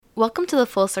Welcome to the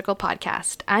Full Circle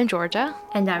Podcast. I'm Georgia.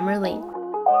 And I'm Merlene.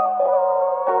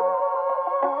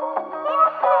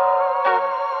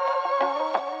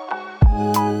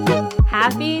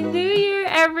 Happy New Year,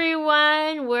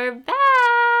 everyone! We're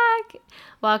back!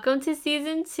 Welcome to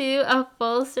Season 2 of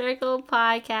Full Circle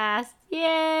Podcast.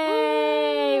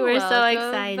 Yay! Ooh, We're so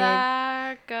excited.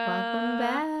 Welcome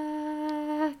back.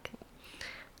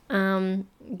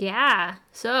 Yeah.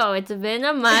 So it's been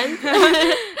a month.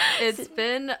 It's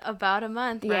been about a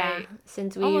month, right? Yeah,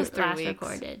 since we Almost 3 last weeks.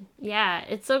 recorded. Yeah,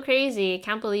 it's so crazy. I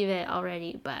can't believe it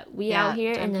already. But we out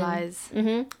here time and flies.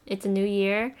 It's a new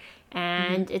year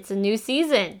and it's a new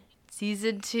season.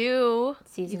 Season 2.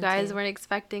 Season you guys 2. weren't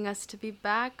expecting us to be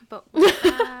back, but we're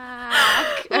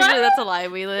back. Actually, that's a lie.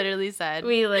 We literally said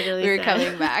We were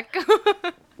coming back.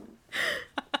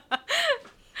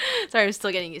 Sorry, I'm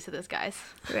still getting used to this, guys.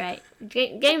 Right.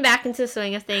 Getting back into the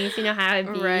swing of things. You know how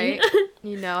it be. Right.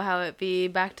 You know how it be.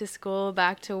 Back to school,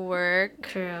 back to work.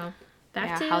 True.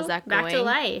 How's that going back to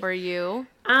life. for you?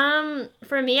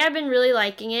 For me, I've been really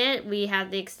liking it. We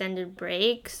had the extended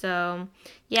break, so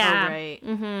yeah. Oh,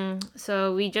 right.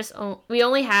 So we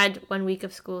only had 1 week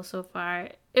of school so far.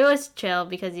 It was chill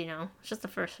because, it's just the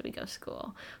first week of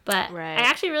school. But Right. I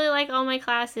actually really like all my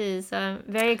classes, so I'm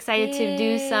very excited to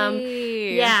do some,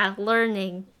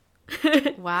 learning.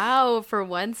 Wow, for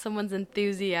once someone's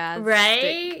enthusiastic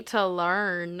Right? to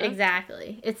learn.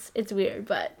 Exactly. It's weird,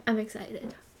 but I'm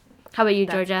excited. How about you,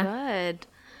 That's Georgia? good.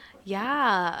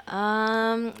 Yeah.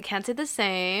 Can't say the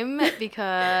same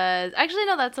because actually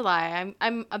no, that's a lie.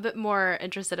 I'm a bit more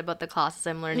interested about the classes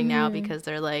I'm learning now because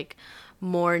they're like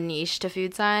more niche to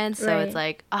food science. So Right. it's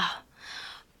like,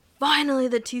 finally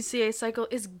the TCA cycle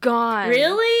is gone.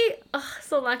 Really? Oh,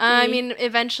 so lucky. I mean,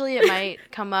 eventually it might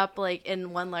come up like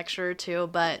in one lecture or two,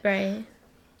 but right.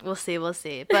 we'll see.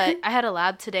 But I had a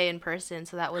lab today in person,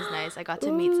 so that was nice. I got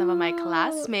to meet some of my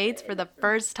classmates for the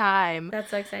first time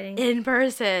That's so exciting. in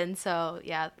person. So,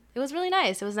 yeah, it was really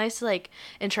nice. It was nice to, like,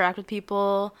 interact with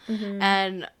people.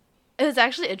 And it was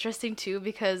actually interesting, too,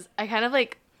 because I kind of,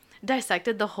 like,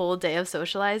 dissected the whole day of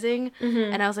socializing.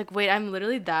 And I was like, wait, I'm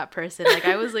literally that person. Like,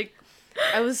 I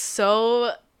was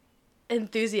so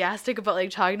enthusiastic about like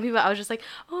talking to people. I was just like,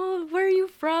 oh, where are you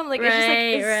from? Like, it's just like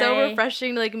it's so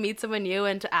refreshing to like meet someone new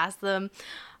and to ask them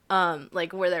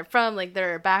like where they're from, like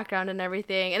their background and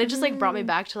everything. And it just like brought me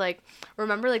back to like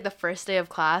remember like the first day of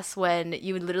class when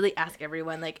you would literally ask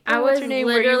everyone like, oh, what's your name,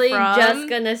 literally where are you from? just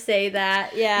gonna say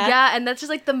that. Yeah, and that's just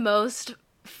like the most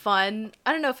fun.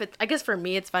 I don't know if I guess for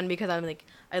me it's fun because I'm like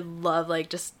I love like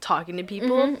just talking to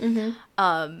people.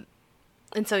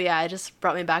 And so, yeah, it just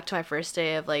brought me back to my first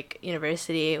day of, like,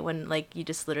 university when, like, you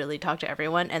just literally talk to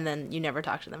everyone and then you never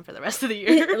talk to them for the rest of the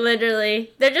year.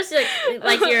 Literally. They're just,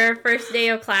 like your first day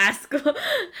of class people.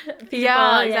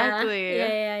 Yeah, exactly.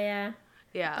 Yeah.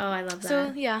 Yeah. Oh, I love that.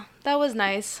 So, yeah, that was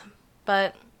nice.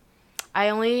 But I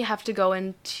only have to go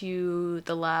into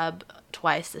the lab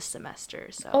twice this semester.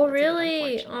 So oh, it's a bit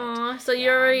really? unfortunate. Aw, so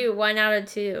you're already 1 out of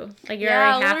 2. Like, you're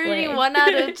already halfway. Yeah, 1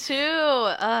 out of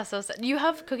 2. So sad. You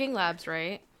have cooking labs,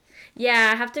 right?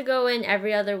 Yeah, I have to go in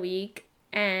every other week.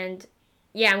 And,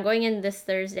 yeah, I'm going in this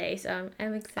Thursday, so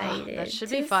I'm excited. That should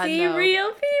be fun, see though.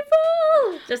 real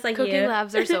people! Just like Cooking you.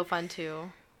 labs are so fun, too.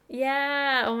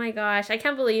 Yeah, oh my gosh, I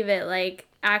can't believe it, like,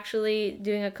 actually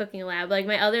doing a cooking lab. Like,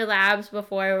 my other labs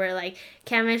before were, like,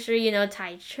 chemistry,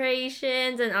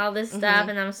 titrations and all this stuff,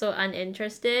 and I'm so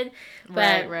uninterested.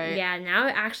 But, Right. yeah, now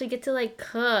I actually get to, like,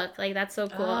 cook. Like, that's so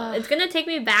cool. It's gonna take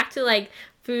me back to, like,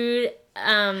 food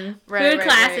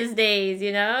classes days,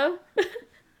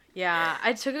 Yeah,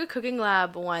 I took a cooking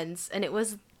lab once, and it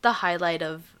was the highlight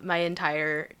of my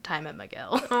entire time at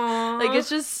McGill. Aww. Like, it's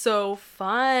just so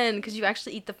fun, because you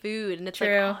actually eat the food, and it's True.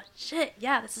 like, oh, shit,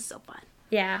 yeah, this is so fun.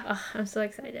 Yeah, I'm so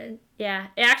excited. Yeah,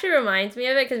 it actually reminds me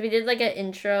of it because we did like an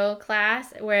intro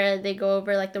class where they go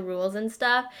over like the rules and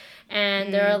stuff,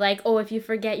 and they're like, oh, if you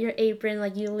forget your apron,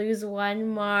 like you lose 1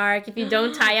 mark. If you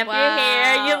don't tie up your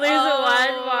hair, you lose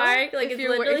 1 mark. Like if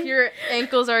your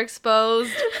ankles are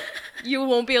exposed, you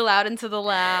won't be allowed into the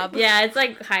lab. Yeah, it's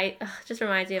like just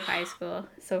reminds me of high school.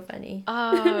 So funny.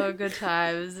 Oh, good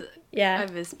times. Yeah. I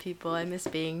miss people. I miss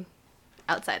being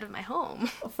outside of my home.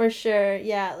 For sure,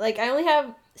 yeah. Like, I only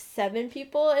have 7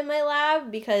 people in my lab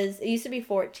because it used to be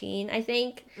 14, I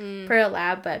think, per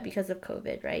lab, but because of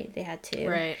COVID, right, they had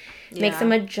to make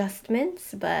some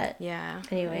adjustments, but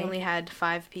anyway. I only had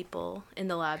 5 people in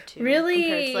the lab, too. Really?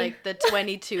 Compared to, like, the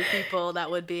 22 people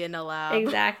that would be in a lab.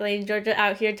 Exactly. Georgia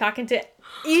out here talking to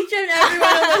each and every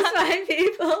one of those 5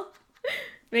 people.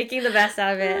 Making the best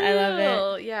out of it. I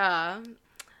love it. Yeah.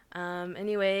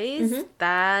 Anyways,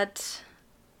 that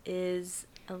is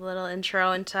a little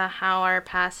intro into how our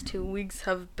past 2 weeks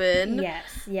have been.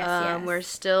 Yes. We're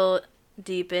still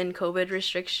deep in COVID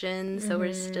restrictions, so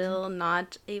we're still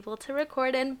not able to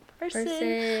record in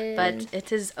person. But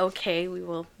it is okay. We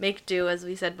will make do, as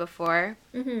we said before.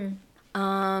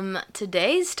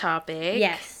 Today's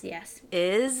topic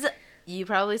is, you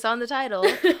probably saw in the title,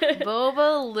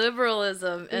 Boba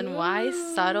Liberalism and why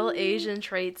subtle Asian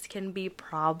traits can be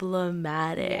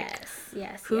problematic.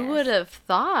 Who would have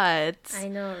thought? I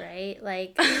know, right?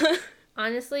 Like,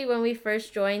 honestly, when we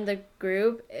first joined the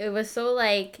group, it was so,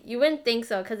 like, you wouldn't think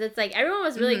so, because it's, like, everyone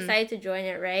was really excited to join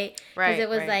it, right? Because it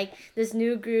was, like, this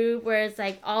new group where it's,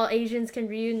 like, all Asians can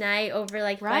reunite over,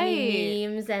 like, funny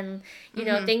memes and, you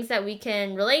know, things that we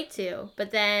can relate to.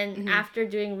 But then, after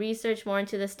doing research more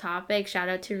into this topic, shout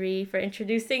out to Ree for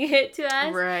introducing it to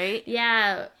us. Right.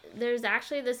 Yeah, there's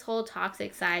actually this whole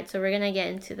toxic side, so we're gonna get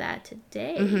into that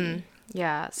today.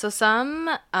 Yeah, so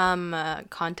some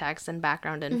context and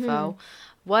background info.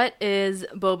 What is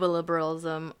Boba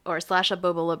liberalism or / a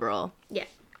Boba liberal? Yeah.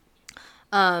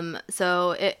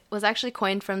 So it was actually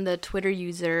coined from the Twitter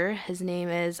user. His name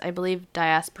is, I believe,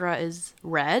 Diaspora is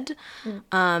Red.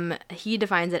 He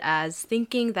defines it as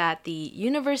thinking that the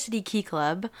University Key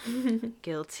Club,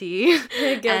 guilty,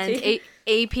 and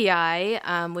API,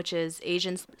 which is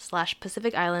Asian /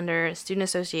 Pacific Islander Student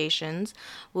Associations,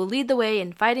 will lead the way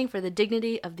in fighting for the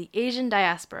dignity of the Asian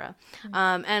diaspora.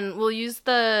 And we'll use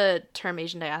the term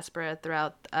Asian diaspora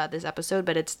throughout this episode,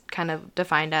 but it's kind of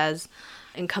defined as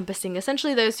encompassing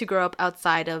essentially those who grow up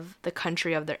outside of the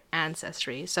country of their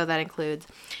ancestry. So that includes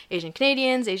Asian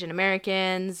Canadians, Asian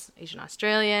Americans, Asian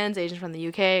Australians, Asians from the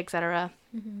UK, etc.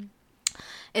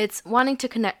 It's wanting to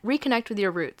reconnect with your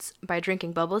roots by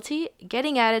drinking bubble tea,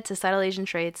 getting added to subtle Asian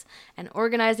traits, and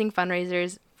organizing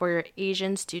fundraisers for your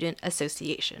Asian Student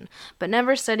Association, but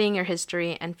never studying your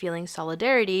history and feeling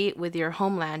solidarity with your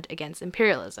homeland against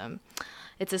imperialism.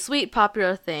 It's a sweet,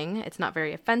 popular thing. It's not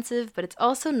very offensive, but it's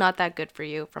also not that good for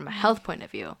you from a health point of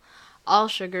view. All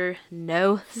sugar,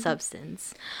 no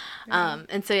substance.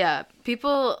 And so, yeah,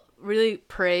 people really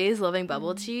praise loving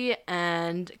bubble tea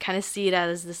and kind of see it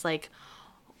as this, like,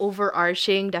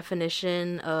 overarching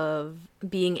definition of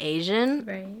being Asian.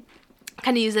 Right.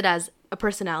 Kind of use it as a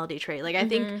personality trait. Like, I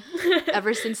think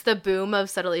ever since the boom of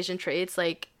subtle Asian traits,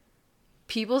 like,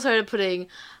 people started putting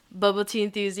bubble tea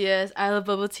enthusiasts, I love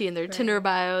bubble tea in their Tinder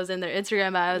bios and their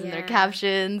Instagram bios and their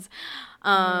captions.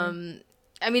 I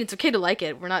mean, it's okay to like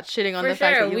it. We're not shitting on the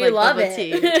fact that you like bubble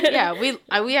tea. Yeah,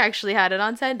 we actually had it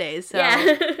on Sundays, so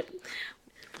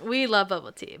we love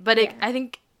bubble tea. But I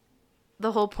think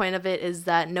the whole point of it is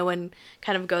that no one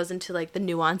kind of goes into, like, the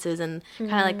nuances and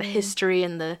kind of like the history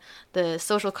and the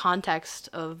social context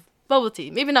of bubble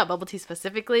tea. Maybe not bubble tea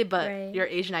specifically, but your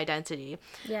Asian identity.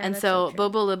 And so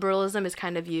Boba liberalism is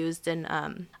kind of used in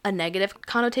a negative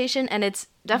connotation, and it's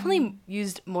definitely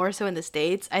used more so in the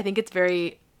States. I think it's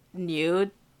very new,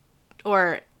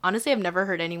 or honestly, I've never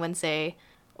heard anyone say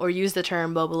or use the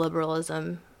term Boba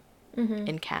liberalism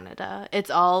in Canada. It's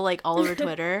all, like, all over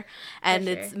Twitter, and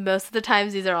it's most of the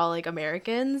times these are all, like,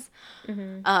 Americans.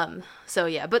 So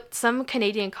yeah, but some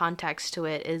Canadian context to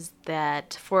it is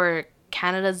that for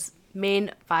Canada's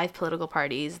main 5 political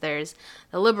parties, there's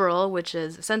the Liberal, which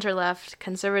is center-left,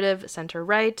 Conservative,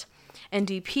 center-right,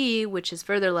 NDP, which is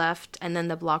further left, and then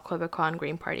the Bloc Québécois and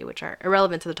Green Party, which are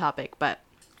irrelevant to the topic, but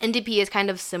NDP is kind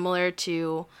of similar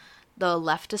to the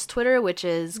leftist Twitter, which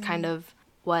is kind of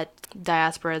what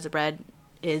Diaspora as Red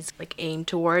is, like, aimed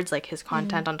towards. Like, his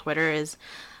content on Twitter is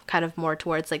kind of more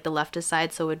towards, like, the leftist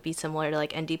side, so it would be similar to,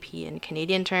 like, NDP in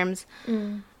Canadian terms.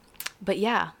 But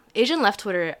yeah, Asian left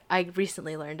Twitter, I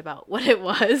recently learned about what it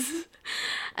was.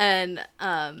 And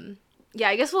yeah,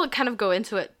 I guess we'll kind of go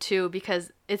into it too,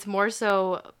 because it's more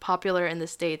so popular in the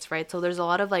States, right? So there's a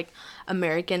lot of, like,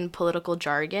 American political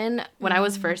jargon. When I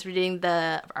was first reading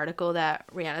the article that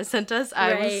Rihanna sent us,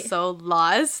 I was so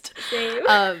lost. Same.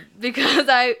 Because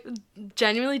I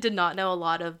genuinely did not know a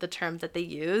lot of the terms that they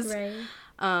use.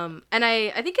 And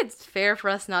I think it's fair for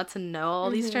us not to know all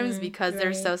these terms because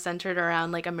they're so centered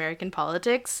around, like, American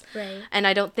politics. And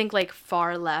I don't think, like,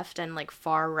 far left and, like,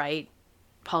 far right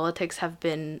politics have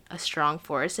been a strong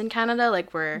force in Canada.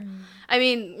 Like, we're I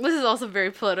mean, this is also very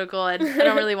political, and I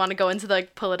don't really want to go into the,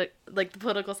 like, the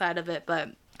political side of it, but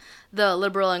the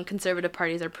Liberal and Conservative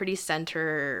parties are pretty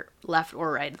center left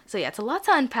or right. So yeah, it's a lot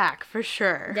to unpack for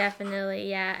sure. Definitely,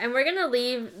 yeah. And we're gonna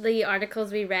leave the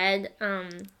articles we read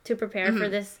to prepare for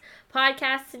this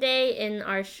podcast today in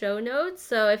our show notes.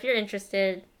 So if you're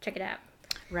interested, check it out.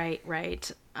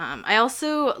 Right. I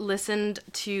also listened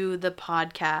to the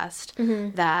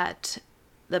podcast that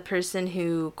the person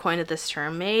who coined this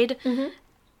term made.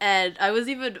 And I was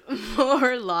even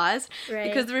more lost Right.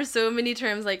 because there were so many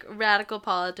terms like radical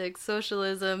politics,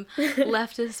 socialism,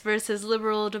 leftist versus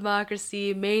liberal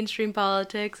democracy, mainstream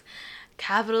politics,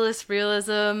 capitalist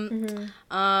realism,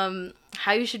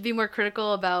 how you should be more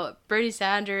critical about Bernie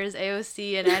Sanders,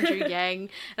 AOC, and Andrew Yang.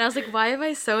 And I was like, why am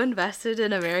I so invested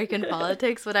in American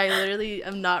politics when I literally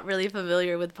am not really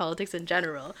familiar with politics in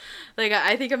general? Like,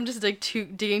 I think I'm just like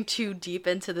digging too deep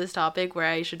into this topic where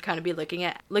I should kind of be looking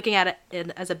at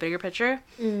it as a bigger picture.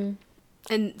 And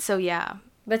so, yeah.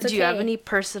 But do you have any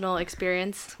personal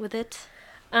experience with it?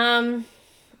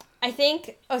 I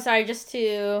think, just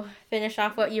to finish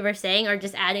off what you were saying or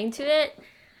just adding to it.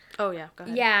 Oh, yeah, go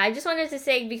ahead. Yeah, I just wanted to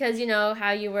say, because, you know,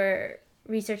 how you were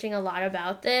researching a lot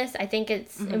about this, I think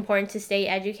it's important to stay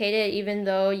educated, even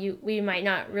though we might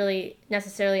not really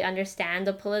necessarily understand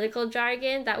the political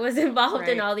jargon that was involved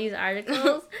in all these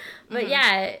articles. But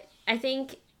yeah, I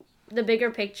think the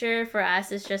bigger picture for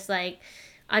us is just like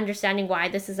understanding why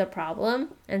this is a problem.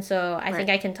 And so I think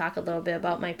I can talk a little bit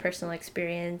about my personal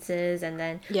experiences, and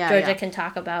then Georgia can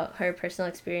talk about her personal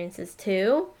experiences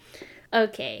too.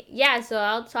 Okay, yeah, so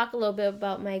I'll talk a little bit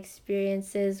about my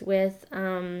experiences with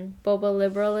Boba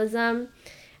liberalism.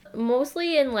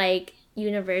 Mostly in, like,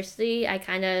 university, I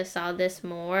kind of saw this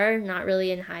more, not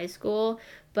really in high school,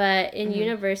 but in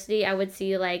university, I would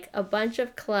see, like, a bunch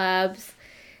of clubs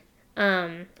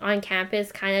on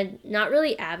campus kind of not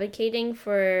really advocating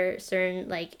for certain,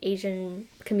 like, Asian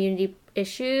community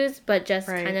issues, but just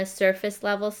kind of surface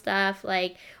level stuff,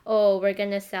 like, oh, we're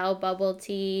gonna sell bubble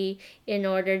tea in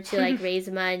order to, like, raise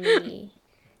money.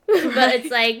 But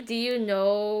it's like, do you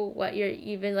know what you're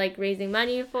even, like, raising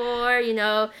money for, you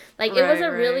know? Like, it was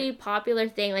a really popular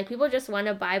thing. Like, people just want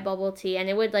to buy bubble tea, and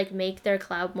it would, like, make their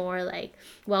club more, like,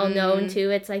 well-known, too.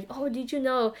 It's like, oh, did you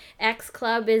know X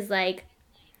club is, like,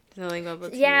 selling bubble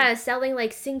tea. Yeah, selling,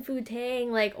 like, Sing Fu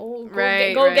Tang. Like, oh,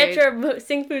 go get your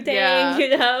Sing Fu Tang,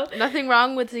 you know? Nothing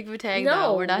wrong with Sing Fu Tang,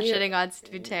 though. We're not shitting on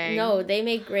Sing Fu Tang. No, they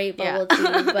make great bubble tea.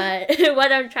 But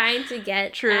what I'm trying to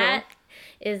get at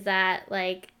is that,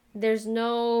 like, there's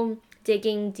no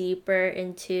digging deeper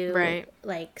into,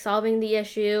 like, solving the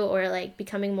issue or, like,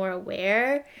 becoming more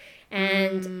aware.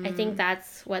 And I think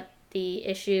that's what the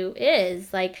issue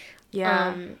is. Like,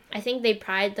 I think they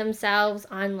pride themselves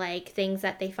on, like, things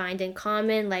that they find in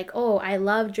common, like, oh, I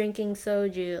love drinking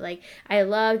soju, like, I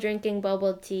love drinking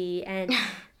bubble tea, and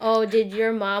oh, did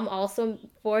your mom also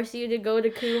force you to go to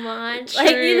Kumon?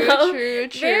 Like, you know,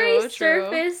 very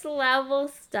surface level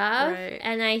stuff.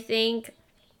 And I think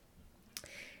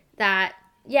that,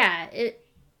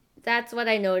 that's what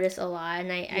I notice a lot, and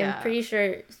I'm pretty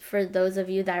sure for those of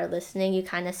you that are listening, you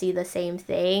kind of see the same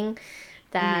thing,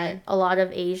 that a lot of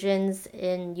Asians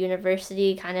in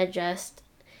university kind of just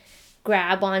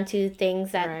grab onto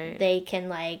things that they can,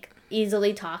 like,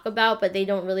 easily talk about, but they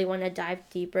don't really want to dive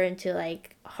deeper into,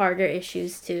 like, harder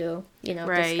issues to, you know,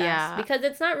 discuss. Because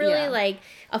it's not really, like,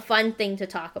 a fun thing to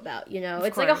talk about, you know?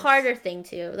 It's, like, a harder thing,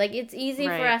 too. Like, it's easy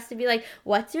for us to be like,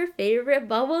 what's your favorite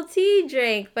bubble tea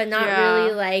drink? But not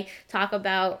really, like, talk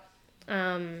about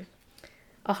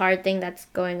a hard thing that's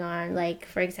going on, like,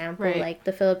 for example, like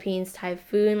the Philippines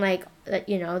typhoon, like,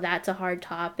 you know, that's a hard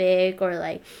topic, or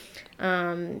like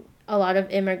a lot of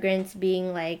immigrants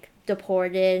being, like,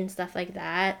 deported and stuff like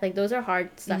that. Like, those are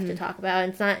hard stuff to talk about,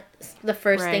 and it's not the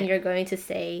first thing you're going to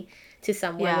say to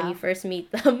someone when you first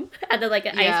meet them at like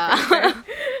an icebreaker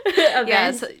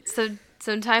event. So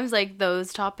sometimes, like,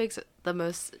 those topics,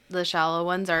 the shallow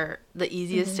ones are the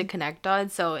easiest to connect on,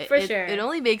 so it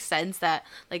only makes sense that,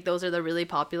 like, those are the really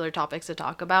popular topics to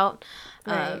talk about.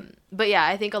 But yeah,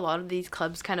 I think a lot of these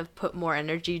clubs kind of put more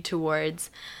energy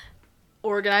towards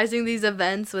organizing these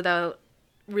events without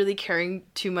really caring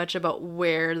too much about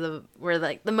where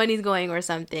like the money's going or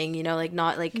something, you know, like,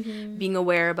 not like being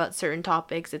aware about certain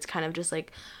topics. It's kind of just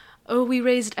like, oh, we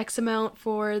raised X amount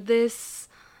for this,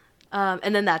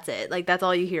 and then that's it. Like, that's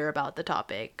all you hear about the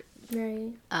topic.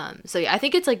 So yeah, I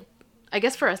think it's, like, I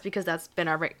guess for us, because that's been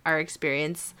our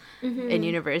experience in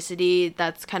university,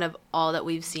 that's kind of all that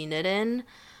we've seen it in.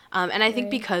 And I think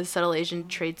because subtle Asian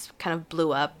traits kind of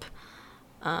blew up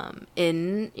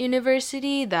in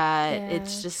university, that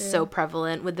it's just so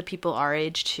prevalent with the people our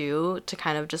age too, to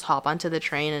kind of just hop onto the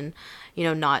train and, you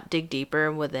know, not dig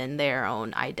deeper within their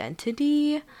own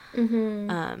identity.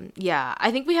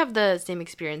 I think we have the same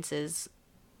experiences,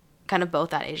 kind of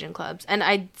both at Asian clubs. And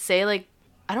I'd say, like,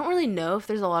 I don't really know if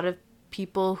there's a lot of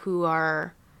people who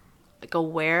are, like,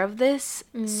 aware of this,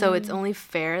 so it's only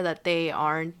fair that they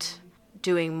aren't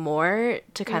doing more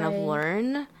to kind of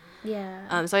learn.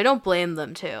 So I don't blame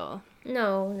them too.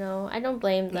 No, I don't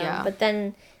blame them. But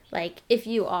then, like, if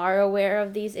you are aware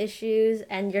of these issues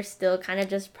and you're still kind of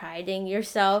just priding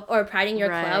yourself or priding your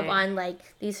club on,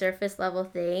 like, these surface level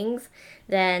things,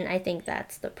 then I think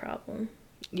that's the problem.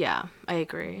 Yeah, I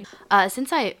agree.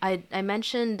 Since I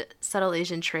mentioned subtle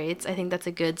Asian traits, I think that's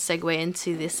a good segue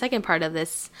into the second part of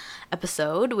this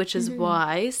episode, which is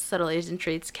why subtle Asian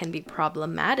traits can be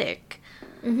problematic.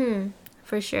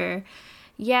 For sure.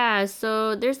 Yeah,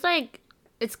 so there's like,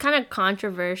 it's kind of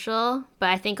controversial, but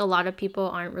I think a lot of people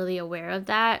aren't really aware of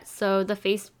that. So the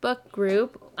Facebook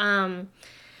group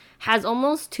has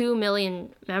almost 2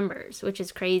 million members, which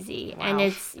is crazy. Wow. And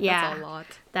it's, that's a lot.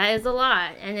 That is a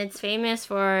lot. And it's famous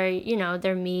for, you know,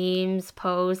 their memes,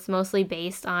 posts, mostly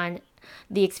based on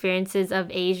the experiences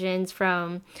of Asians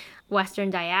from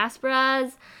Western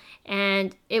diasporas.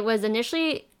 And it was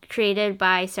initially created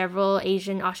by several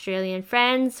Asian Australian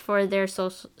friends for their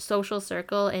social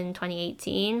circle in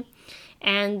 2018.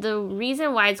 And the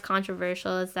reason why it's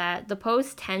controversial is that the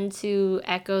posts tend to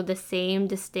echo the same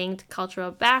distinct cultural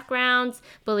backgrounds,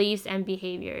 beliefs, and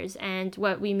behaviors. And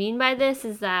what we mean by this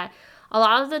is that a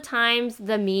lot of the times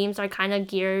the memes are kind of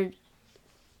geared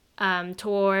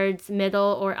towards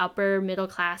middle or upper middle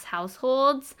class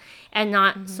households and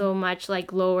not so much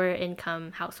like lower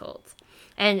income households.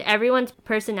 And everyone's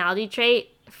personality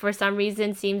trait for some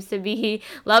reason seems to be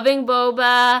loving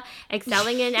boba,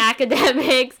 excelling in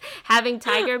academics, having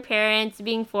tiger parents,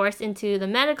 being forced into the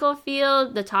medical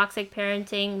field, the toxic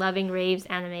parenting, loving raves,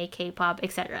 anime, K-pop,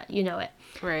 etc. You know it.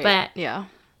 Right. But yeah,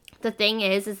 the thing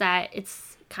is that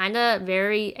it's kind of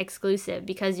very exclusive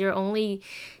because you're only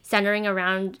centering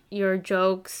around your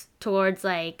jokes towards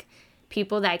like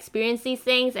people that experience these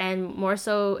things, and more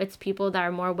so it's people that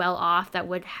are more well off that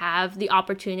would have the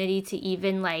opportunity to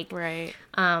even like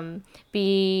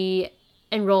be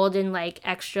enrolled in like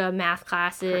extra math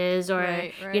classes or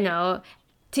you know,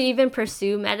 to even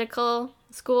pursue medical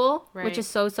school, which is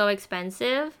so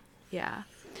expensive. Yeah,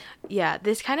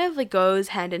 this kind of like goes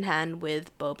hand in hand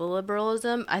with Boba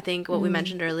liberalism. I think what we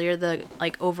mentioned earlier, the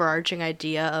like overarching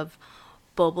idea of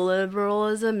Boba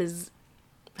liberalism is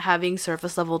having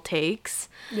surface level takes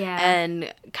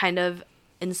and kind of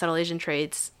in subtle Asian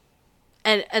traits,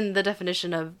 and the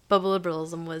definition of Boba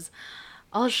liberalism was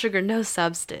all sugar, no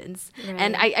substance.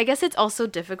 And I guess it's also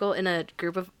difficult in a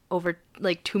group of over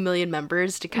like 2 million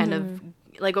members to kind of,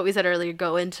 like what we said earlier,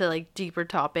 go into like deeper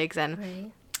topics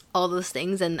and all those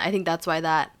things. And I think that's why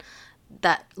that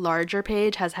larger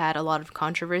page has had a lot of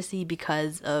controversy,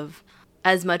 because of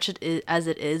as much as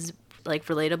it is like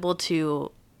relatable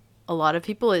to a lot of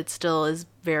people, it still is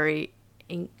very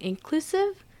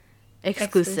exclusive.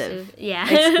 Yeah.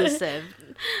 Exclusive.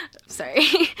 Sorry.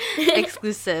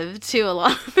 Exclusive to a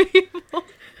lot of people.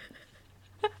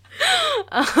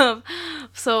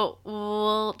 So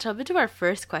we'll jump into our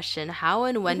first question. How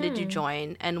and when did you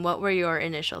join, and what were your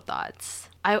initial thoughts?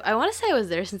 I want to say I was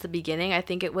there since the beginning. I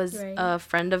think it was a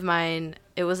friend of mine.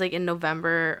 It was like in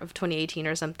November of 2018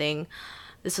 or something.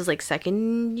 This was like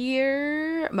second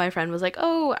year. My friend was like,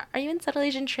 "Oh, are you in subtle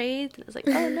Asian traits?" And I was like,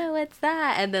 "Oh no, what's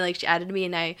that?" And then like she added me,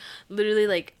 and I literally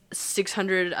like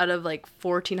 600 out of like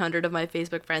 1,400 of my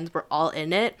Facebook friends were all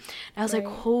in it. And I was like,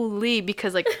 holy,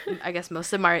 because like I guess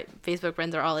most of my Facebook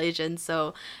friends are all Asian,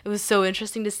 so it was so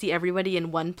interesting to see everybody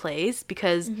in one place,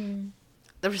 because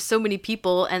there were so many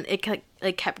people, and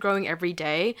it kept growing every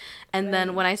day. And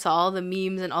then when I saw all the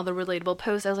memes and all the relatable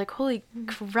posts, I was like, holy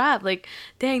crap, like,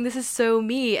 dang, this is so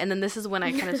me. And then this is when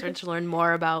I kind of started to learn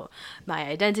more about my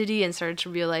identity and started to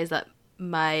realize that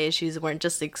my issues weren't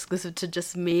just exclusive to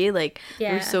just me. Like,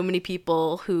 there were so many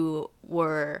people who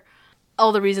were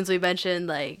all the reasons we mentioned,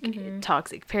 like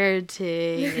toxic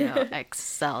parenting, you know,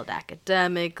 excelled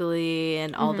academically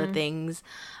and all the things.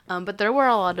 But there were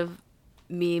a lot of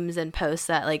memes and posts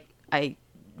that like I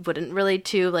wouldn't relate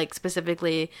to, like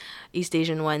specifically East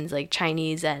Asian ones, like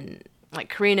Chinese and like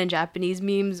Korean and Japanese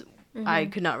memes. I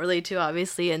could not relate to,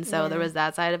 obviously, and so there was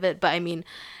that side of it. But I mean,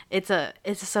 it's a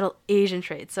subtle Asian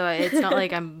trait, so it's not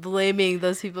like I'm blaming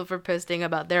those people for posting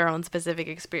about their own specific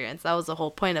experience. That was the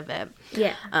whole point of it.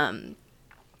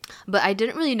 But I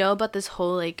didn't really know about this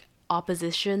whole like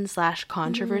opposition /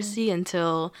 controversy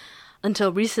until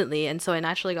recently, and so I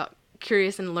naturally got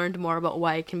curious and learned more about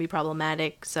why it can be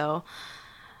problematic. So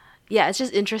yeah, it's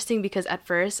just interesting because at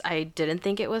first I didn't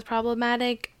think it was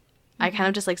problematic. I kind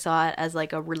of just like saw it as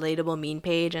like a relatable meme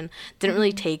page and didn't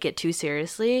really take it too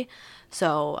seriously.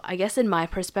 So I guess in my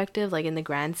perspective, like in the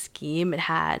grand scheme, it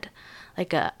had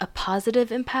like a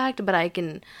positive impact. But I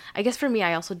guess for me,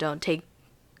 I also don't take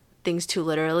things too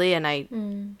literally, and I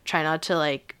try not to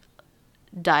like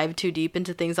dive too deep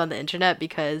into things on the internet,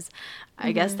 because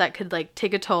I guess that could like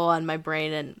take a toll on my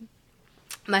brain and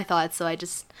my thoughts, so I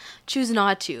just choose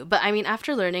not to. But I mean,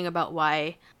 after learning about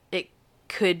why it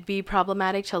could be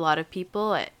problematic to a lot of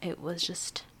people, it was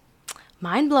just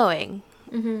mind-blowing.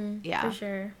 Yeah. For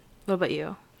sure. What about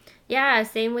you? Yeah,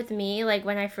 same with me. Like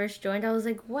when I first joined, I was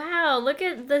like, wow, look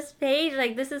at this page.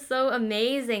 Like this is so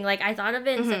amazing. Like I thought of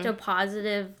it in such a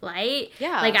positive light.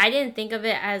 Yeah. Like I didn't think of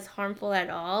it as harmful at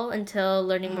all until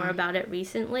learning more about it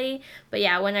recently. But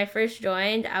yeah, when I first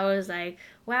joined, I was like,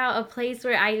 wow, a place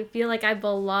where I feel like I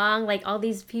belong. Like all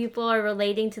these people are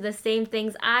relating to the same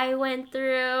things I went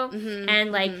through.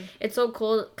 And like it's so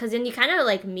cool because then you kind of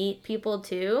like meet people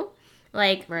too.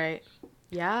 Like Right.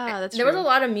 Yeah, that's there true. was a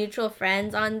lot of mutual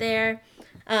friends on there.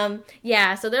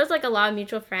 Yeah, so there was like a lot of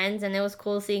mutual friends, and it was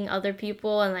cool seeing other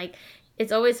people, and like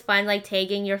it's always fun like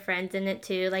tagging your friends in it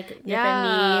too, like different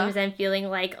memes, and feeling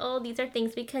like, oh, these are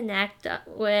things we connect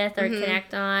with or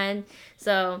connect on.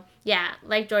 So yeah,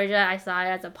 like Georgia, I saw it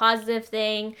as a positive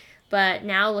thing. But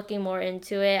now looking more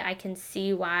into it, I can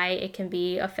see why it can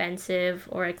be offensive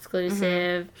or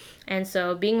exclusive. And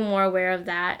so being more aware of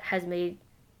that has made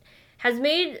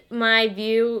my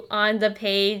view on the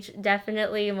page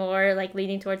definitely more like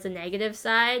leaning towards the negative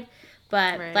side.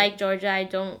 But like Georgia, I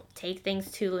don't take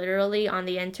things too literally on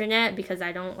the internet because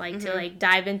I don't like to like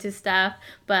dive into stuff.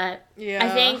 But I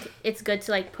think it's good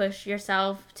to like push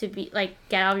yourself to be like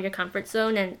get out of your comfort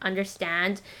zone and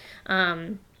understand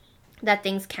that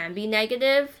things can be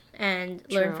negative and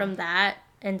learn from that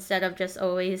instead of just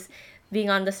always being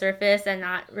on the surface and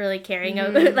not really caring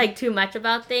like too much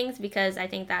about things, because I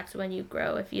think that's when you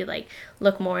grow, if you like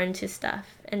look more into stuff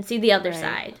and see the other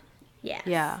side.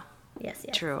 Yeah. Yes.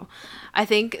 True. I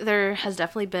think there has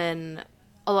definitely been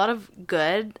a lot of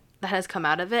good that has come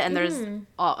out of it, and there's,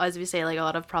 as we say, like a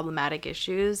lot of problematic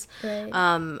issues.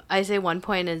 I say one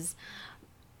point is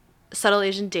subtle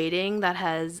Asian dating that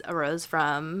has arose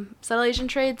from subtle Asian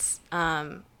traits.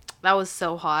 That was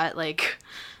so hot. Like,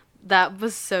 that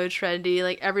was so trendy.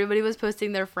 Like, everybody was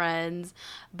posting their friends.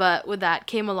 But with that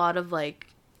came a lot of, like,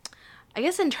 I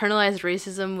guess internalized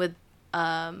racism with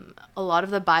a lot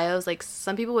of the bios. Like,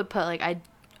 some people would put, like, I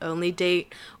only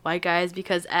date white guys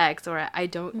because X, or I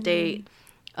don't date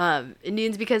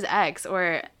Indians because X,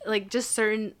 or, like, just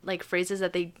certain, like, phrases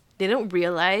that they don't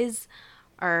realize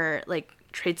are, like,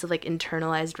 traits of, like,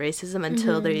 internalized racism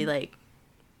until they, like,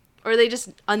 or they just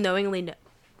unknowingly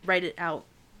write it out.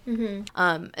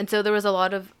 And so there was a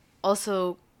lot of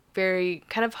also very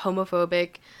kind of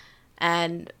homophobic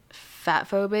and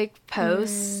fatphobic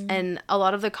posts, and a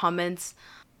lot of the comments,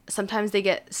 sometimes they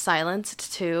get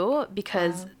silenced too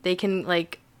because they can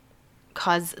like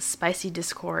cause spicy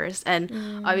discourse, and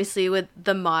obviously with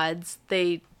the mods,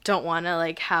 they don't want to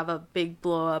like have a big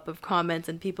blow up of comments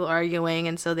and people arguing,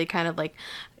 and so they kind of like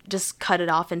just cut it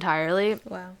off entirely.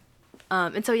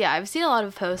 And so yeah, I've seen a lot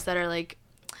of posts that are like,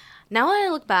 now when I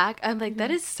look back, I'm like,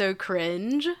 that is so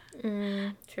cringe.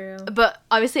 True. But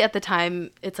obviously at the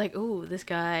time, it's like, ooh, this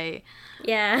guy.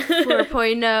 Yeah.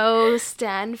 4.0,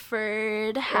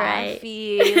 Stanford,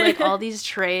 happy, like all these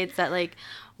traits that like,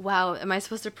 wow, am I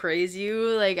supposed to praise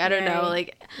you? Like, I don't know.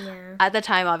 Like, at the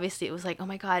time, obviously, it was like, oh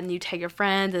my God, and you tag your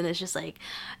friends, and it's just like,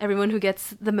 everyone who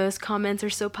gets the most comments are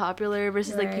so popular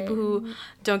versus like people who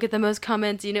don't get the most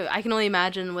comments. You know, I can only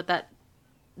imagine what that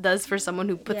does for someone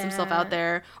who puts himself out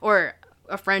there, or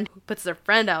a friend who puts their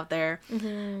friend out there,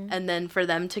 and then for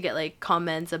them to get like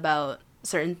comments about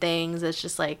certain things, it's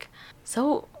just like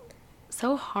so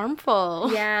harmful.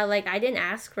 Yeah, like I didn't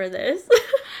ask for this.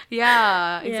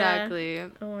 Yeah, exactly.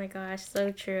 Oh my gosh,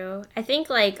 so true. I think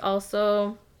like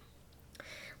also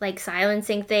like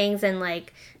silencing things and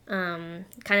like kind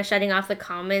of shutting off the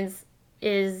comments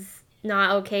is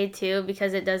not okay too,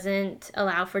 because it doesn't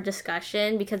allow for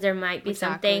discussion, because there might be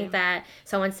something that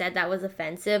someone said that was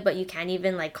offensive, but you can't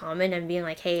even like comment and being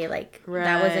like, hey, like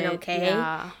that wasn't okay,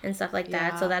 and stuff like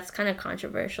that. So that's kind of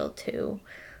controversial too.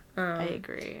 I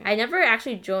agree. I never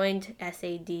actually joined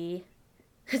SAD,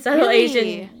 Subtle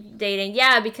Asian Dating.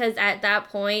 Yeah, because at that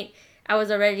point I was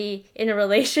already in a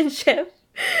relationship,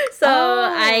 so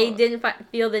I didn't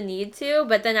feel the need to.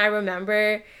 But then I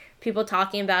remember people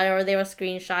talking about it, or they will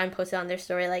screenshot and post it on their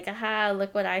story like, aha,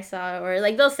 look what I saw, or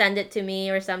like they'll send it to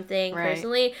me or something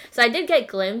personally. So I did get a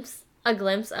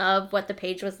glimpse of what the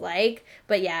page was like.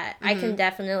 But yeah, I can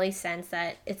definitely sense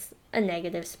that it's a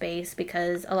negative space,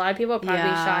 because a lot of people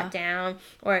probably shot down,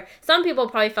 or some people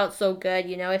probably felt so good,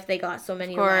 you know, if they got so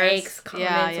many likes,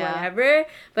 comments, whatever.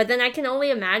 But then I can only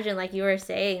imagine, like you were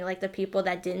saying, like the people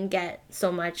that didn't get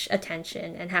so much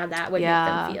attention and how that would make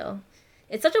them feel.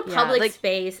 It's such a public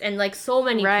space, and like so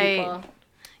many people.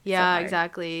 Yeah,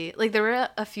 exactly. Like there were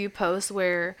a few posts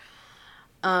where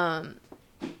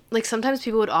like sometimes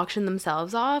people would auction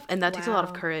themselves off, and that takes a lot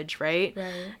of courage, right?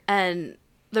 And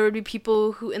there would be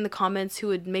people who in the comments who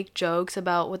would make jokes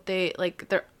about what they like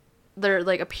their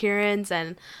like appearance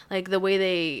and like the way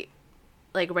they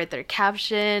like write their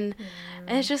caption.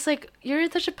 And it's just like, you're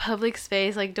in such a public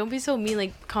space, like don't be so mean.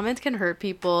 Like comments can hurt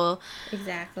people.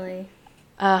 Exactly.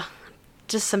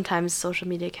 Just sometimes social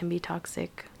media can be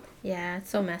toxic. Yeah, it's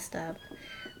so messed up.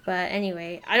 But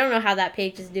anyway, I don't know how that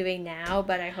page is doing now,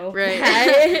 but I hope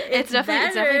that it's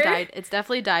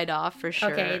definitely died off for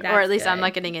sure. Okay, or at least good. I'm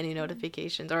not getting any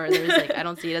notifications, or there's like I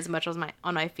don't see it as much as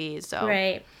on my feed. So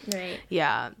right.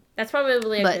 Yeah, that's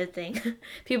probably a good thing.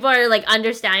 People are like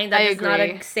understanding that it's not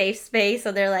a safe space,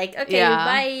 so they're like, okay,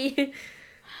 bye.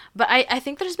 But I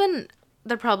think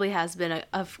there probably has been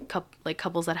a couple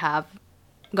couples that have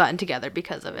gotten together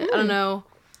because of it. I don't know.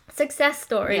 Success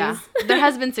stories. Yeah, there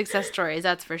has been success stories,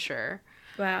 that's for sure.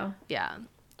 Wow. Yeah.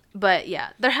 But yeah,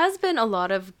 there has been a lot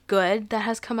of good that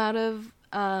has come out of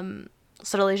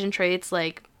subtle Asian traits,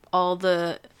 like all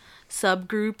the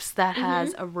subgroups that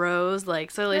has arose,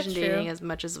 like subtle Asian dating, as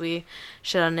much as we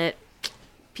shit on it,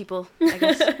 people, I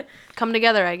guess, come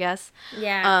together, I guess.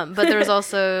 Yeah. But there was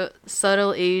also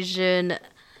subtle Asian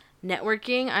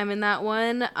networking. I'm in that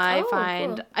one.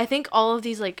 Cool. I think all of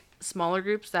these like smaller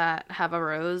groups that have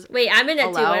arose. Wait, I'm in it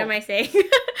too. What am I saying?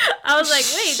 I was like,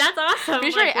 wait, that's awesome.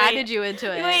 Pretty sure I added you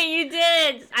into it. Wait, you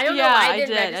did. I don't know why I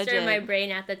didn't register in my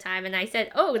brain at the time, and I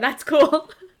said, oh, that's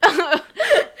cool.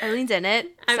 Arlene's in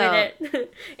it. I'm in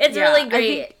it. It's really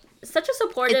great. Such a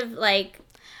supportive, group.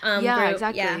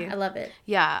 Exactly. Yeah, I love it.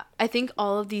 Yeah, I think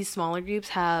all of these smaller groups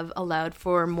have allowed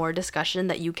for more discussion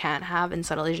that you can't have in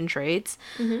subtle Asian traits,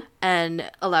 and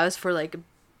allows for like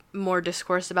more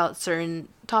discourse about certain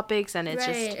topics, and it's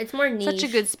it's more niche. Such a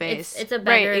good space. It's a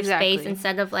better space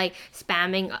instead of like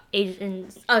spamming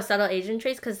subtle Asian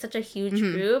traits, because it's such a huge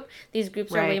group. These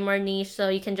groups are way more niche, so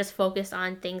you can just focus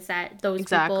on things that those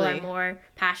people are more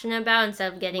passionate about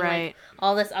instead of getting like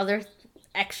all this other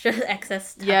extra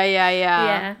excess stuff.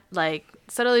 Yeah. Like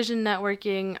subtle Asian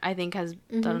networking, I think, has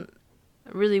done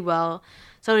really well.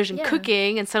 Subtle Asian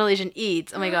cooking and Subtle Asian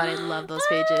eats. Oh my god, I love those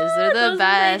pages. They're the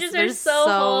best. Pages They're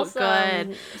so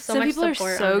good. Some people are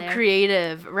so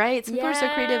creative, right? Some people are so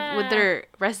creative with their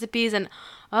recipes, and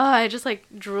I just like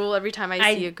drool every time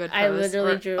I see a good post. I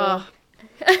literally drool.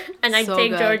 And I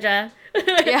take Georgia.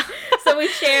 Yeah. So we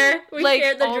share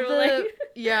the drooling.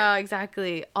 Yeah,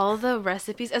 exactly. All the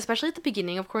recipes, especially at the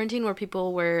beginning of quarantine where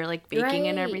people were like baking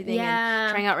and everything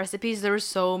and trying out recipes, there were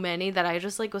so many that I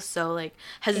just like was so like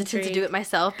hesitant to do it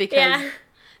myself, because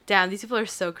damn, these people are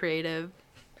so creative.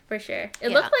 For sure.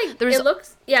 It looked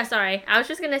like sorry. I was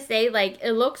just going to say, like,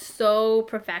 it looks so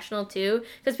professional too,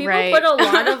 because people put a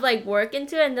lot of like work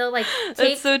into it, and they'll like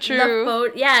take so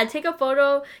true. take a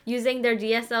photo using their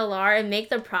DSLR and make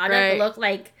the product look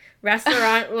like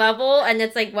restaurant level, and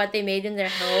it's like what they made in their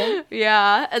home.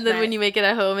 Yeah, and then when you make it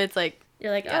at home, it's like,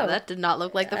 you're like, that did not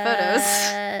look like the photos.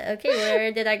 Okay,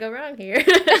 where did I go wrong here?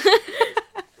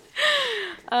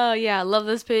 Oh, yeah, love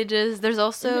those pages. There's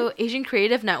also Asian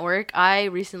Creative Network. I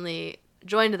recently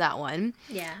joined that one.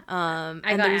 Yeah.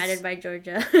 I got added by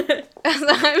Georgia.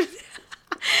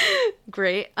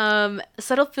 Great.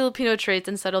 Subtle Filipino traits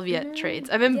and subtle Viet traits.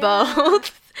 I'm in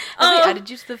both. Have I added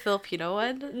you to the Filipino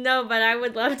one? No, but I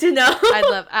would love to know.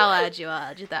 I'll add you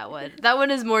that one. That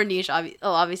one is more niche.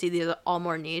 Obviously, these are all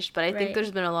more niche, but I think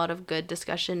there's been a lot of good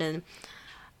discussion, and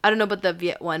I don't know about the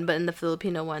Viet one, but in the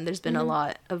Filipino one, there's been a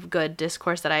lot of good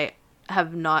discourse that I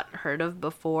have not heard of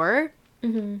before.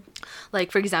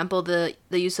 Like, for example, the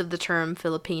use of the term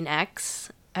Philippine X.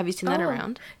 Have you seen that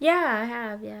around? Yeah, I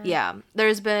have, yeah. Yeah.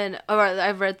 There's been,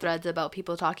 I've read threads about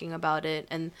people talking about it,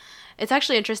 and it's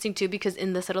actually interesting, too, because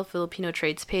in the Subtle Filipino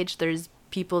Traits page, there's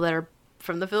people that are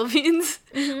from the Philippines,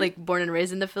 like, born and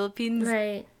raised in the Philippines.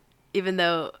 Right. Even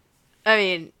though, I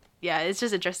mean, yeah, it's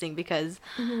just interesting because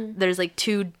there's, like,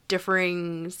 two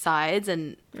differing sides,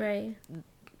 and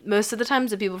most of the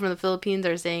times the people from the Philippines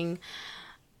are saying,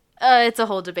 it's a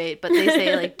whole debate, but they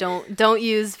say like don't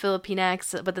use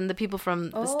Filipinx, but then the people from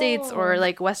the States or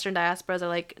like Western diasporas are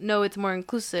like, no, it's more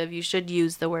inclusive, you should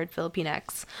use the word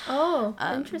Filipinx.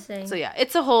 Interesting. So yeah,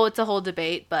 it's a whole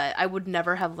debate, but I would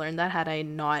never have learned that had I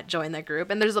not joined that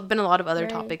group. And there's been a lot of other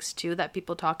topics too that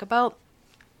people talk about.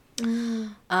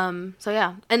 So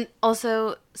yeah, and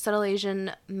also Subtle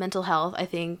Asian mental health, I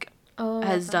think,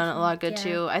 has done a lot of good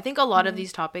too. I think a lot of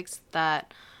these topics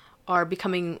that are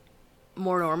becoming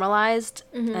more normalized,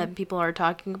 and people are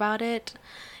talking about it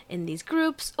in these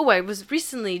groups. I was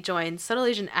recently joined Subtle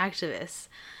Asian Activists.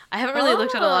 I haven't really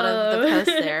looked at a lot of the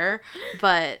posts there,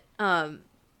 but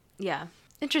yeah,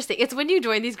 Interesting. It's when you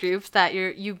join these groups that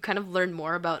you kind of learn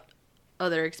more about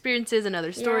other experiences and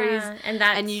other stories. Yeah, and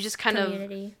that's you just kind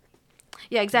community.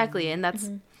 Yeah, exactly. And that's,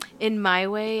 in my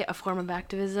way, a form of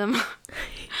activism.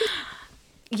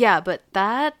 Yeah, but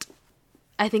that,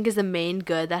 I think, is the main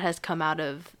good that has come out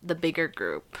of the bigger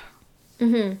group.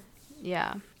 Mm-hmm.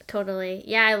 Yeah. Totally.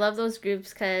 Yeah, I love those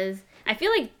groups because I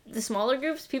feel like the smaller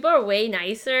groups, people are way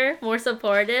nicer, more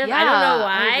supportive. Yeah, I don't know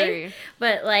why. I agree.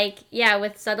 But, like, yeah,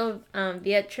 with subtle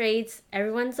Viet traits,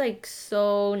 everyone's, like,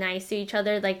 so nice to each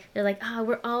other. Like, they're like,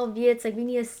 we're all Viets. Like, we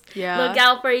need to look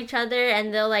out for each other.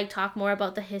 And they'll, like, talk more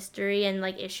about the history and,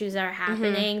 like, issues that are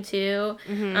happening, too.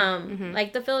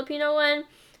 Like the Filipino one.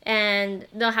 And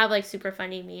they'll have, like, super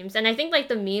funny memes. And I think, like,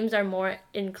 the memes are more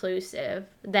inclusive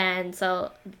than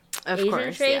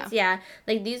Asian traits. Yeah.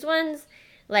 Like, these ones,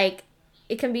 like,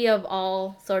 it can be of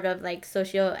all sort of, like,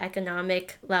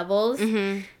 socioeconomic levels.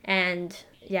 And,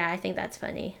 yeah, I think that's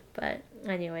funny. But,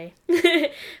 anyway.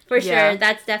 For sure,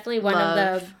 that's definitely one of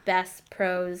the best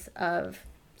pros of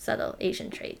subtle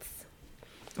Asian traits.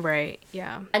 Right,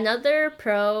 yeah. Another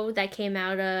pro that came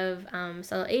out of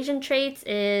subtle Asian traits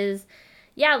is...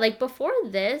 Yeah, like before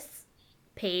this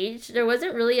page, there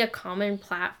wasn't really a common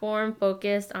platform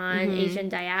focused on Asian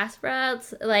diaspora.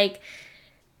 It's like,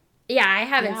 yeah, I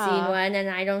haven't seen one, and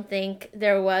I don't think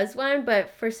there was one.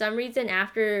 But for some reason,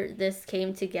 after this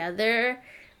came together,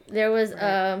 there was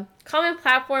a common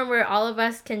platform where all of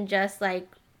us can just like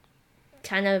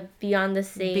kind of be on the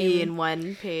same... Be in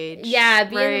one page. Yeah,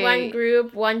 be in one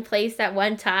group, one place at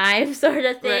one time sort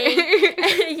of thing.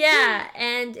 Yeah,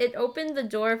 and it opened the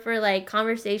door for, like,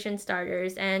 conversation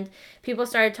starters, and people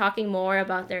started talking more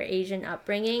about their Asian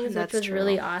upbringings, which was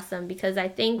really awesome, because I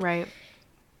think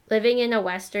living in a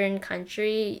Western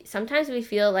country, sometimes we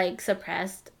feel, like,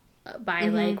 suppressed by,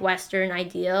 like, Western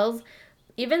ideals.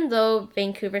 Even though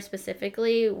Vancouver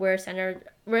specifically, we're,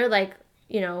 like,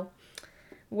 you know...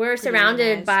 We're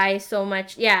surrounded by so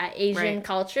much, Asian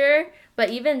culture.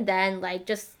 But even then, like,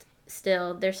 just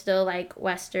still, there's still, like,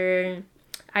 Western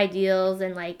ideals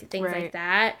and, like, things like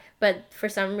that. But for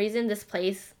some reason, this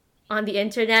place on the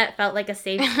internet felt like a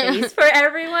safe space for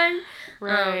everyone.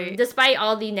 Despite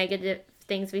all the negative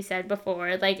things we said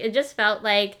before. Like, it just felt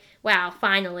like, wow,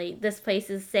 finally, this place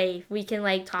is safe. We can,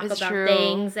 like, talk about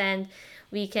things, and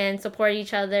we can support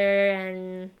each other,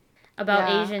 and...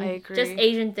 about just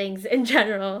Asian things in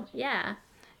general.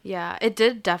 Yeah, it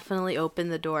did definitely open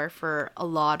the door for a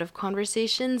lot of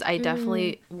conversations. I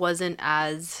definitely wasn't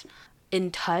as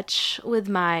in touch with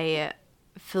my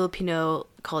Filipino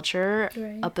culture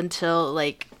up until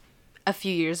like a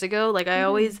few years ago. Like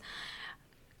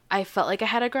I felt like I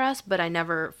had a grasp, but I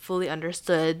never fully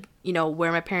understood, you know,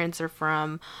 where my parents are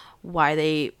from, why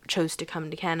they chose to come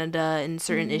to Canada, and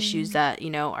certain issues that, you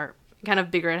know, are kind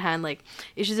of bigger at hand, like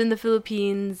issues in the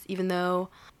Philippines, even though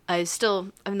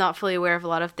I'm not fully aware of a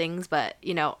lot of things. But,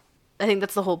 you know, I think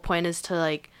that's the whole point, is to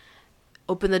like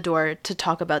open the door to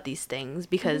talk about these things,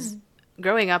 because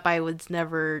growing up I was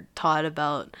never taught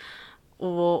about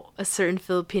a certain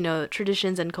Filipino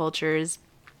traditions and cultures.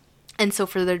 And so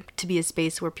for there to be a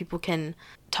space where people can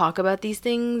talk about these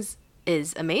things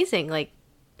is amazing. Like,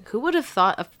 who would have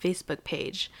thought a Facebook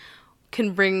page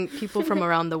can bring people from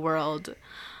around the world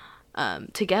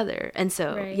together? And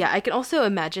so I can also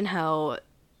imagine how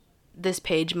this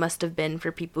page must have been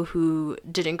for people who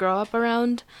didn't grow up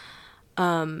around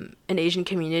an Asian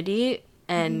community,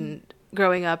 and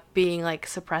growing up being like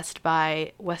suppressed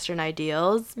by Western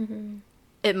ideals.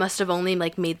 It must have only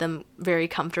like made them very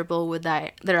comfortable with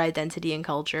their identity and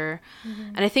culture.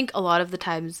 And I think a lot of the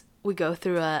times we go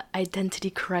through a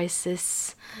identity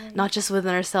crisis, not just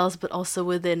within ourselves, but also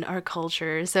within our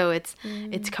culture. So it's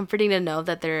comforting to know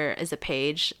that there is a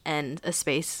page and a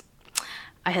space.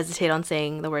 I hesitate on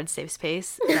saying the word safe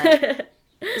space.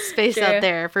 Space out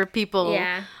there for people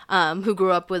who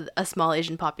grew up with a small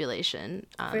Asian population.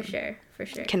 For sure.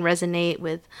 Can resonate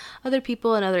with other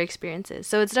people and other experiences.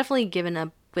 So it's definitely given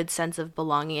a good sense of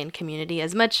belonging and community.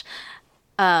 As much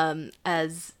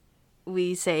as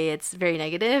we say it's very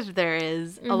negative, there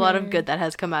is a lot of good that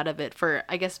has come out of it for,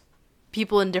 I guess,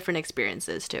 people in different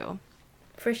experiences too.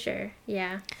 For sure,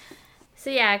 yeah. So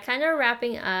yeah, kind of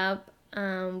wrapping up,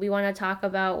 we want to talk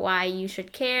about why you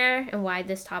should care and why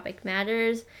this topic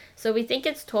matters. So we think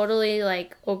it's totally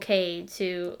like okay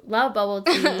to love bubble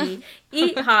tea,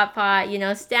 eat hot pot, you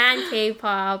know, stan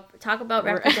K-pop, talk about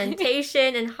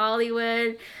representation in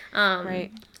Hollywood,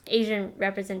 Asian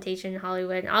representation in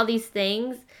Hollywood, all these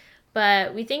things.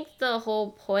 But we think the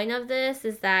whole point of this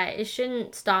is that it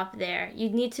shouldn't stop there. You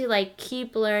need to like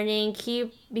keep learning,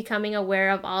 keep becoming aware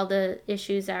of all the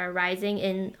issues that are rising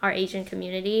in our Asian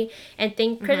community, and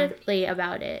think critically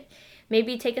about it.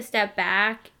 Maybe take a step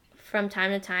back from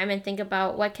time to time and think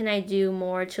about what can I do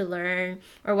more to learn,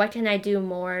 or what can I do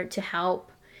more to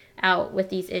help out with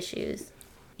these issues.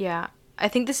 Yeah. I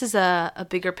think this is a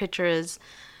bigger picture, is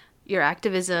your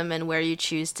activism and where you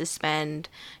choose to spend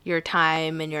your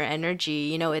time and your energy.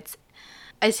 You know,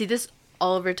 I see this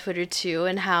all over Twitter too,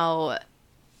 and how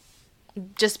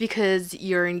just because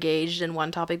you're engaged in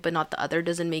one topic but not the other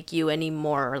doesn't make you any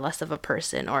more or less of a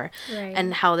person, or Right.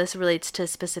 and how this relates to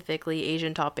specifically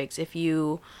Asian topics. If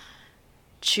you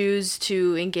choose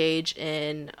to engage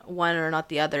in one or not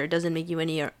the other, it doesn't make you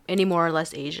any more or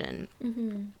less Asian.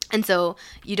 And so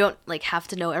you don't like have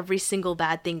to know every single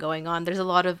bad thing going on. There's a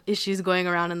lot of issues going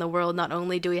around in the world. Not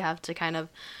only do we have to kind of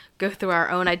go through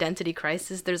our own identity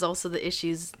crisis, there's also the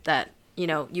issues that, you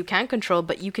know, you can't control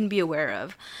but you can be aware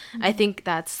of. I think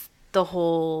that's the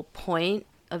whole point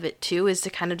of it too, is to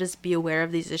kind of just be aware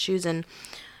of these issues. And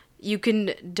you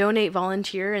can donate,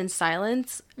 volunteer in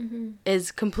silence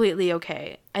is completely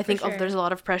okay. I think sure. there's a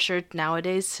lot of pressure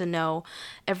nowadays to know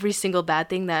every single bad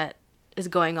thing that is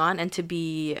going on and to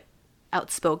be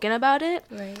outspoken about it.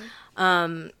 Right.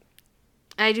 And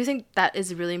I do think that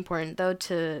is really important, though,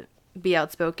 to be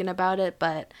outspoken about it.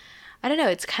 But I don't know,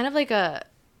 it's kind of like a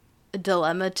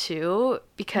dilemma, too,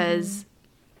 because,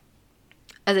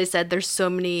 as I said, there's so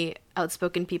many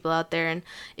outspoken people out there. And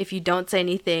if you don't say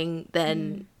anything,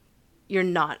 then you're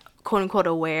not quote unquote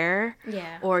aware,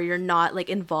 or you're not like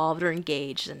involved or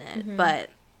engaged in it. But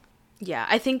yeah,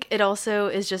 I think it also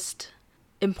is just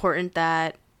important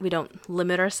that we don't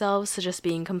limit ourselves to just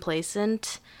being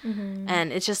complacent.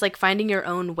 And it's just like finding your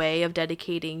own way of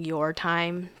dedicating your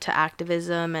time to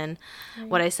activism. And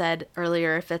what I said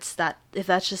earlier, if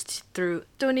that's just through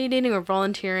donating or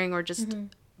volunteering or just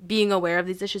being aware of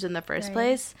these issues in the first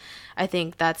place, I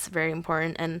think that's very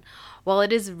important. And while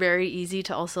it is very easy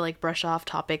to also like brush off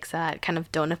topics that kind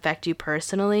of don't affect you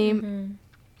personally,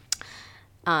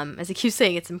 as I keep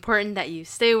saying, it's important that you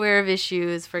stay aware of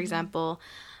issues. For example,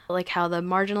 like how the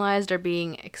marginalized are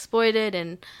being exploited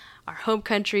in our home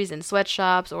countries and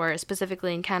sweatshops, or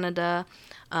specifically in Canada,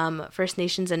 First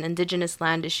Nations and Indigenous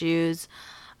land issues.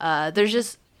 There's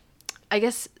just, I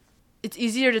guess, it's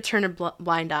easier to turn a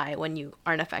blind eye when you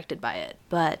aren't affected by it.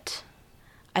 But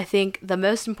I think the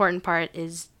most important part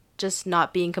is just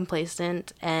not being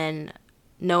complacent and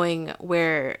knowing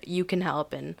where you can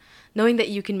help and knowing that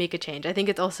you can make a change. I think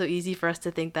it's also easy for us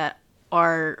to think that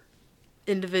our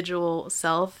individual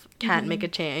self can't make a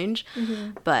change.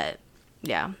 But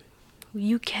yeah,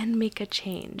 you can make a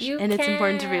change. It's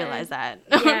important to realize that.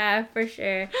 Yeah, for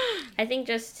sure. I think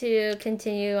just to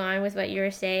continue on with what you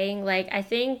were saying, like, I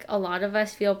think a lot of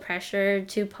us feel pressured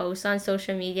to post on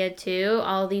social media too,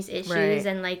 all these issues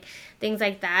and like things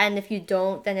like that. And if you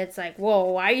don't, then it's like, whoa,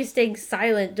 why are you staying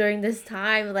silent during this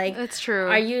time? Like, that's true.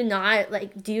 Are you not,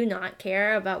 like, do you not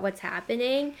care about what's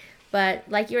happening? But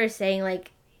like you were saying,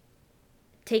 like,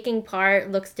 taking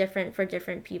part looks different for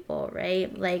different people,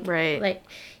 right? Like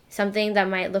something that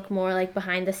might look more like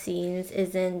behind the scenes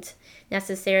isn't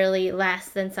necessarily less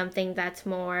than something that's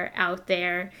more out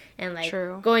there. And like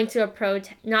going to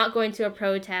not going to a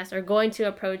protest, or going to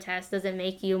a protest doesn't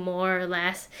make you more or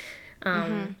less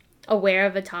aware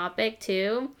of a topic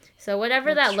too. So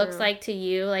whatever that looks like to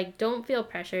you, like, don't feel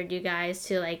pressured, you guys,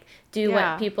 to like do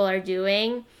what people are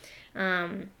doing.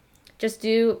 Just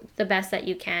do the best that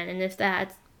you can. And if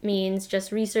that means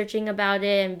just researching about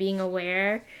it and being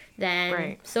aware,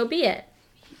 then so be it.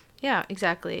 Yeah,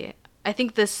 exactly. I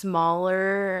think the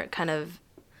smaller kind of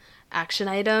action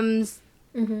items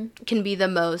can be the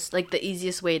most, like, the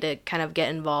easiest way to kind of get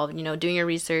involved. You know, doing your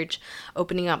research,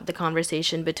 opening up the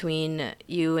conversation between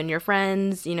you and your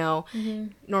friends, you know,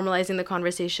 normalizing the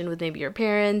conversation with maybe your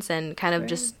parents, and kind of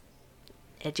just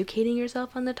educating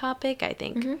yourself on the topic, I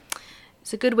think.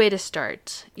 It's a good way to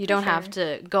start. You don't have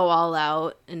to go all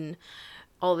out and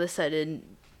all of a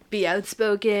sudden be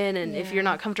outspoken, and if you're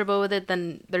not comfortable with it,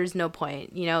 then there's no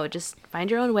point. You know, just find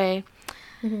your own way,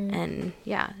 and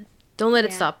don't let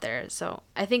it stop there. So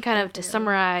I think kind of to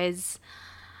summarize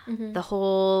the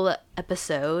whole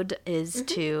episode is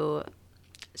to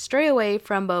stray away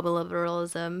from Boba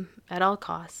liberalism at all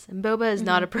costs. And Boba is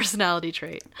not a personality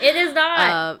trait. It is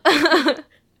not.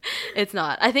 It's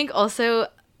not. I think also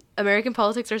American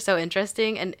politics are so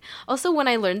interesting, and also when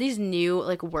I learn these new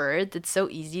like words, it's so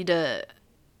easy to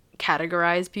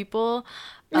categorize people.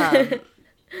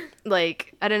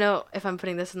 Like, I don't know if I'm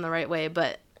putting this in the right way,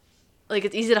 but like,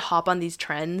 it's easy to hop on these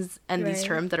trends and these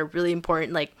terms that are really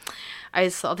important. Like, I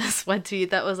saw this one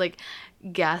tweet that was like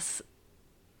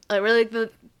really like the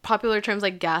popular terms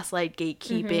like gaslight,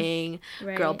 gatekeeping,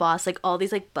 girl boss, like all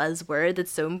these like buzzwords.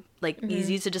 It's so like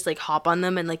easy to just like hop on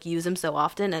them and like use them so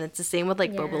often. And it's the same with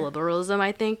like Boba liberalism,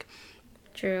 I think.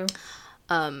 True.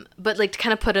 But like to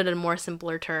kind of put it in more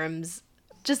simpler terms,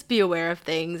 just be aware of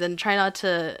things and try not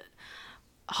to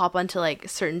hop onto like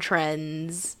certain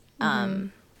trends. I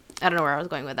don't know where I was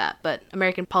going with that, but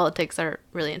American politics are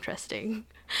really interesting.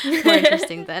 More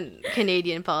interesting than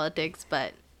Canadian politics,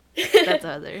 but that's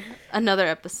another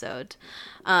episode.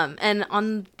 And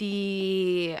on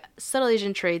the subtle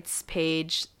Asian traits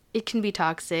page, it can be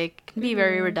toxic, can be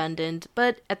very redundant,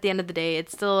 but at the end of the day,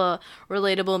 it's still a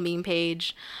relatable meme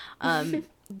page.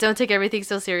 Don't take everything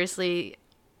so seriously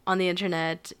on the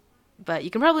internet, but you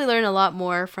can probably learn a lot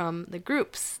more from the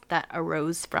groups that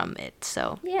arose from it.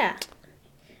 So yeah.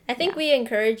 I think we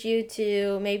encourage you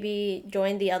to maybe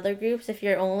join the other groups if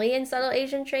you're only in subtle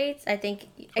Asian traits. I think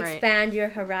expand your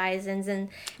horizons and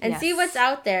see what's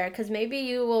out there, because maybe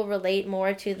you will relate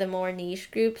more to the more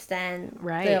niche groups than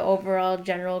the overall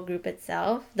general group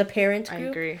itself. The parent group, I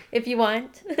agree. If you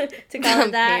want to call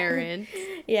it that. Parent.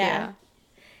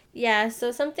 Yeah,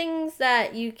 so some things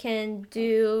that you can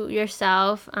do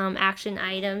yourself, action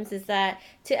items, is that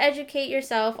to educate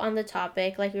yourself on the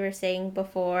topic, like we were saying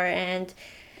before, and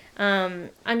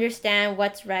understand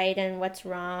what's right and what's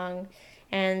wrong.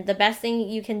 And the best thing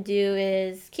you can do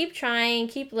is keep trying,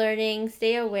 keep learning,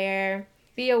 stay aware,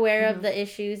 be aware of the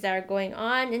issues that are going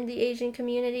on in the Asian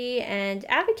community, and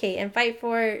advocate and fight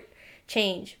for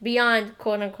change beyond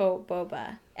quote-unquote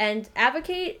boba. And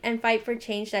advocate and fight for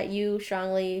change that you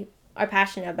strongly are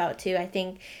passionate about too. I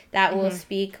think that will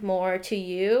speak more to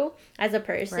you as a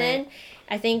person.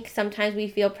 I think sometimes we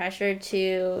feel pressured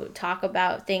to talk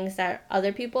about things that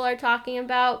other people are talking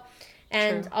about.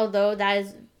 And although that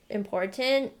is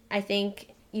important, I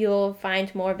think you'll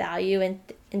find more value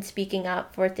in speaking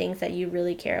up for things that you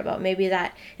really care about. Maybe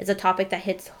that is a topic that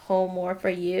hits home more for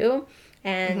you.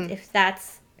 And if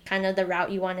that's kind of the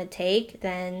route you want to take,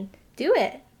 then do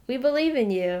it. We believe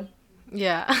in you.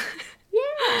 Yeah.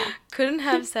 Yeah. Couldn't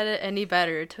have said it any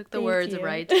better. Took the words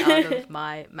right out of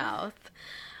my mouth.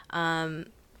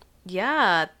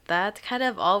 Yeah, that's kind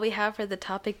of all we have for the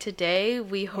topic today.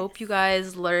 We hope you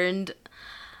guys learned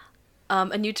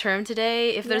a new term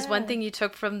today. If there's one thing you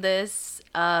took from this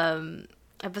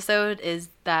episode, is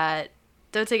that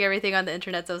don't take everything on the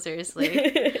internet so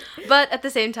seriously. But at the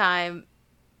same time,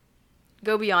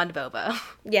 go beyond boba.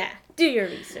 Yeah, do your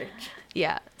research.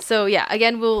 Yeah. So, yeah,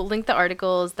 again, we'll link the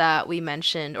articles that we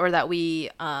mentioned or that we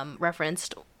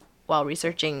referenced while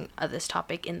researching this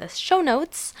topic in the show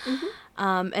notes.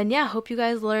 And, yeah, hope you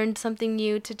guys learned something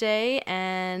new today.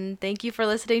 And thank you for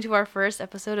listening to our first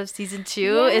episode of Season 2.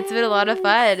 Yes. It's been a lot of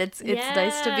fun. It's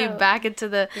nice to be back into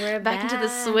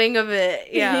the swing of it.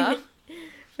 Yeah.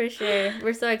 For sure.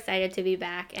 We're so excited to be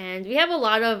back, and we have a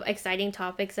lot of exciting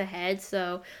topics ahead,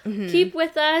 so keep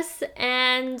with us,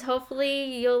 and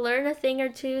hopefully you'll learn a thing or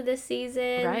two this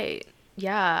season. Right.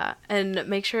 Yeah. And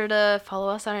make sure to follow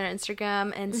us on our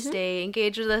Instagram and stay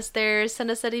engaged with us there. Send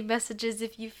us any messages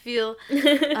if you feel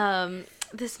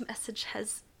this message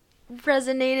has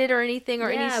resonated or anything, or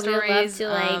any stories. We'd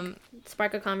love to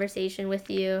spark a conversation with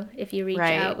you if you reach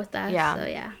out with us. Yeah. So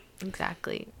yeah.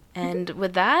 Exactly. And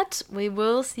with that, we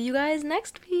will see you guys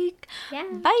next week. Yeah.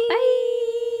 Bye. Bye.